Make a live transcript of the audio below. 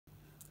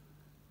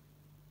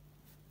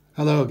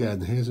Hello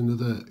again, here's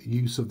another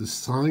use of the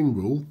sine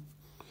rule,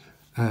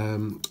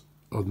 on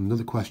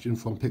another question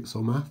from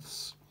Pixel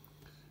Maths,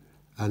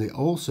 and it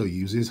also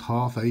uses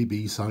half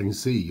AB sine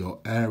C, your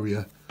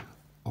area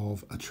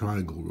of a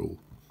triangle rule.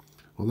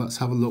 Well, let's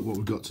have a look what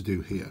we've got to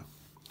do here.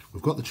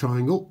 We've got the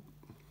triangle.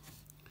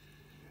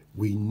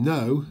 We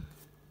know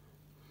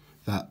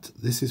that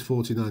this is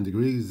 49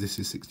 degrees, this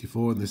is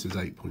 64, and this is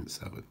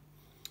 8.7.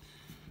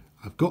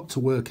 I've got to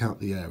work out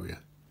the area.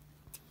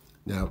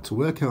 Now, to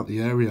work out the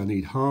area, I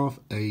need half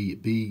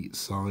AB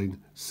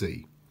sine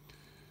C.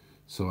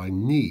 So I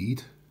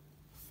need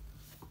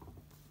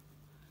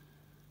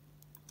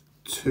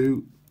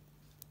two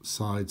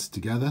sides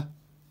together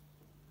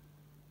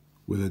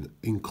with an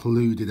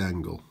included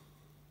angle.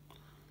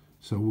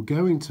 So we're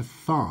going to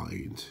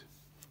find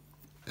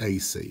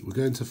AC. We're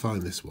going to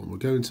find this one. We're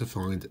going to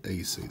find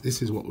AC.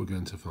 This is what we're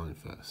going to find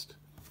first.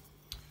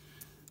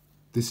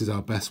 This is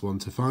our best one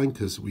to find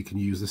because we can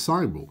use the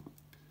sine rule,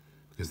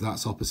 because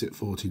that's opposite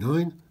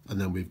 49, and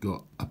then we've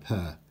got a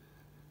pair.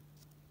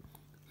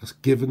 That's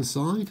given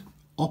side,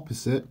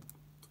 opposite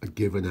a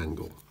given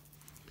angle.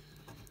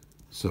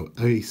 So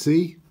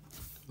AC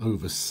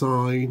over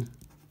sine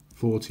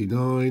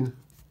 49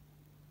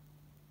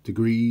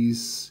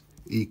 degrees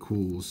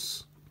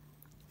equals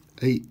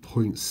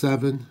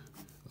 8.7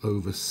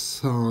 over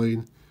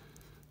sine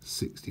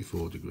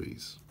 64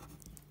 degrees.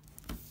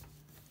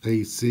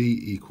 AC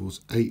equals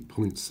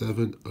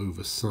 8.7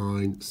 over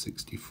sine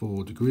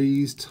 64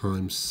 degrees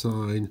times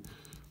sine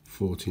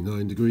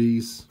 49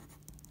 degrees.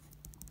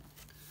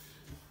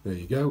 There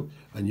you go.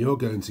 And you're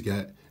going to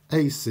get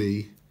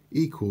AC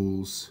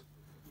equals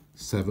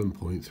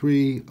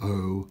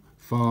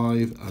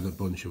 7.305 and a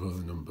bunch of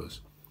other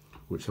numbers,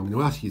 which I'm going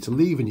to ask you to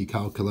leave in your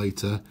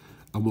calculator,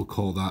 and we'll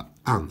call that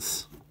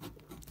ANS.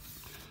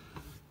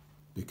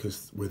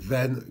 Because we're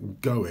then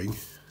going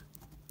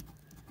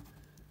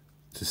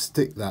to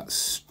stick that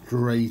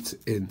straight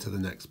into the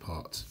next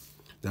part.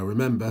 Now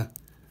remember,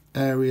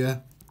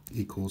 area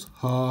equals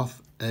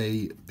half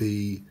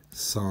AB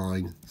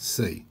sine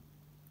C.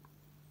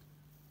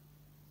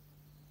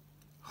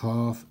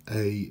 Half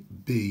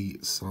AB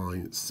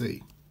sine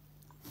C.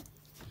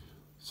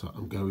 So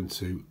I'm going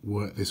to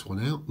work this one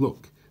out.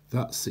 Look,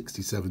 that's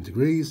 67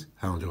 degrees.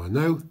 How do I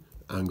know?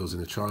 Angles in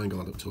a triangle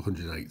add up to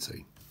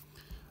 180.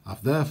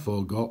 I've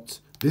therefore got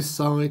this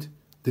side,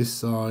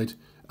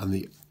 and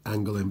the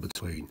angle in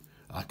between.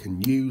 I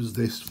can use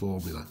this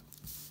formula.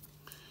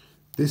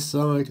 This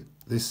side,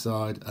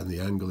 and the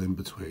angle in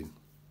between.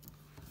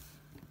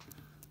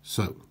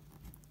 So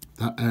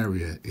that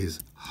area is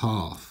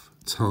half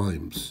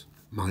times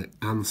my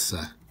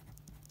answer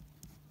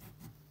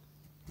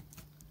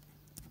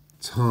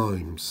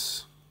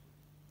times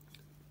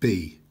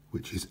B,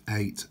 which is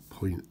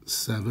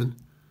 8.7,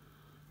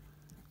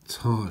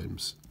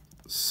 times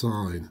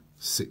sine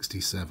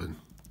 67.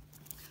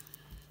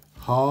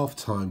 Half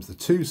times the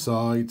two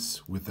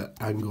sides with the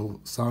angle,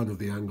 sine of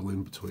the angle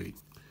in between.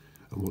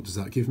 And what does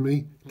that give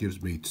me? It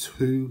gives me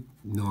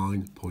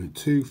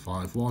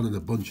 29.251 and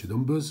a bunch of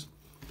numbers.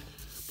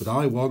 But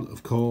I want,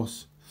 of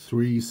course,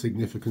 three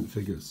significant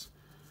figures.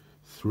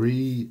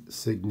 Three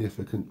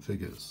significant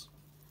figures.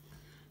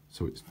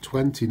 So it's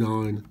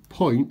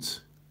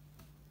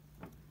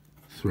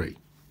 29.3.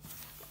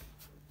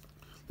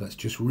 Let's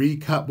just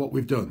recap what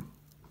we've done.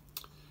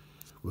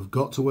 We've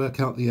got to work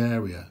out the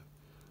area,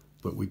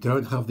 but we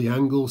don't have the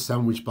angle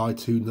sandwiched by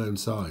two known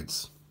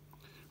sides.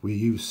 We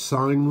use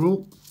sine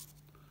rule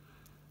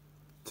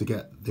to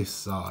get this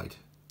side.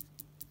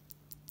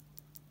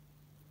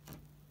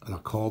 And I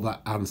call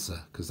that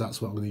answer, because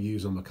that's what I'm going to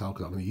use on my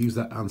calculator. I'm going to use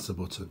that answer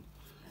button.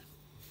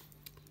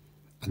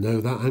 I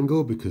know that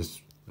angle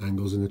because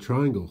angles in a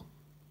triangle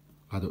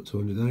add up to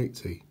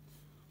 180.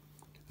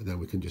 And then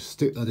we can just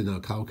stick that in our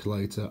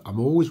calculator. I'm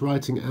always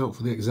writing it out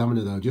for the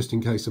examiner though, just in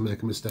case I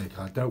make a mistake.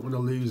 I don't want to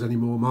lose any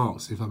more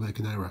marks if I make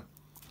an error.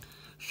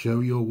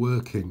 Show you're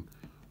working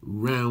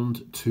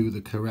round to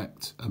the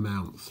correct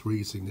amount,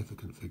 three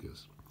significant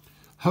figures.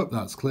 Hope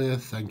that's clear.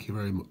 Thank you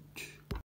very much.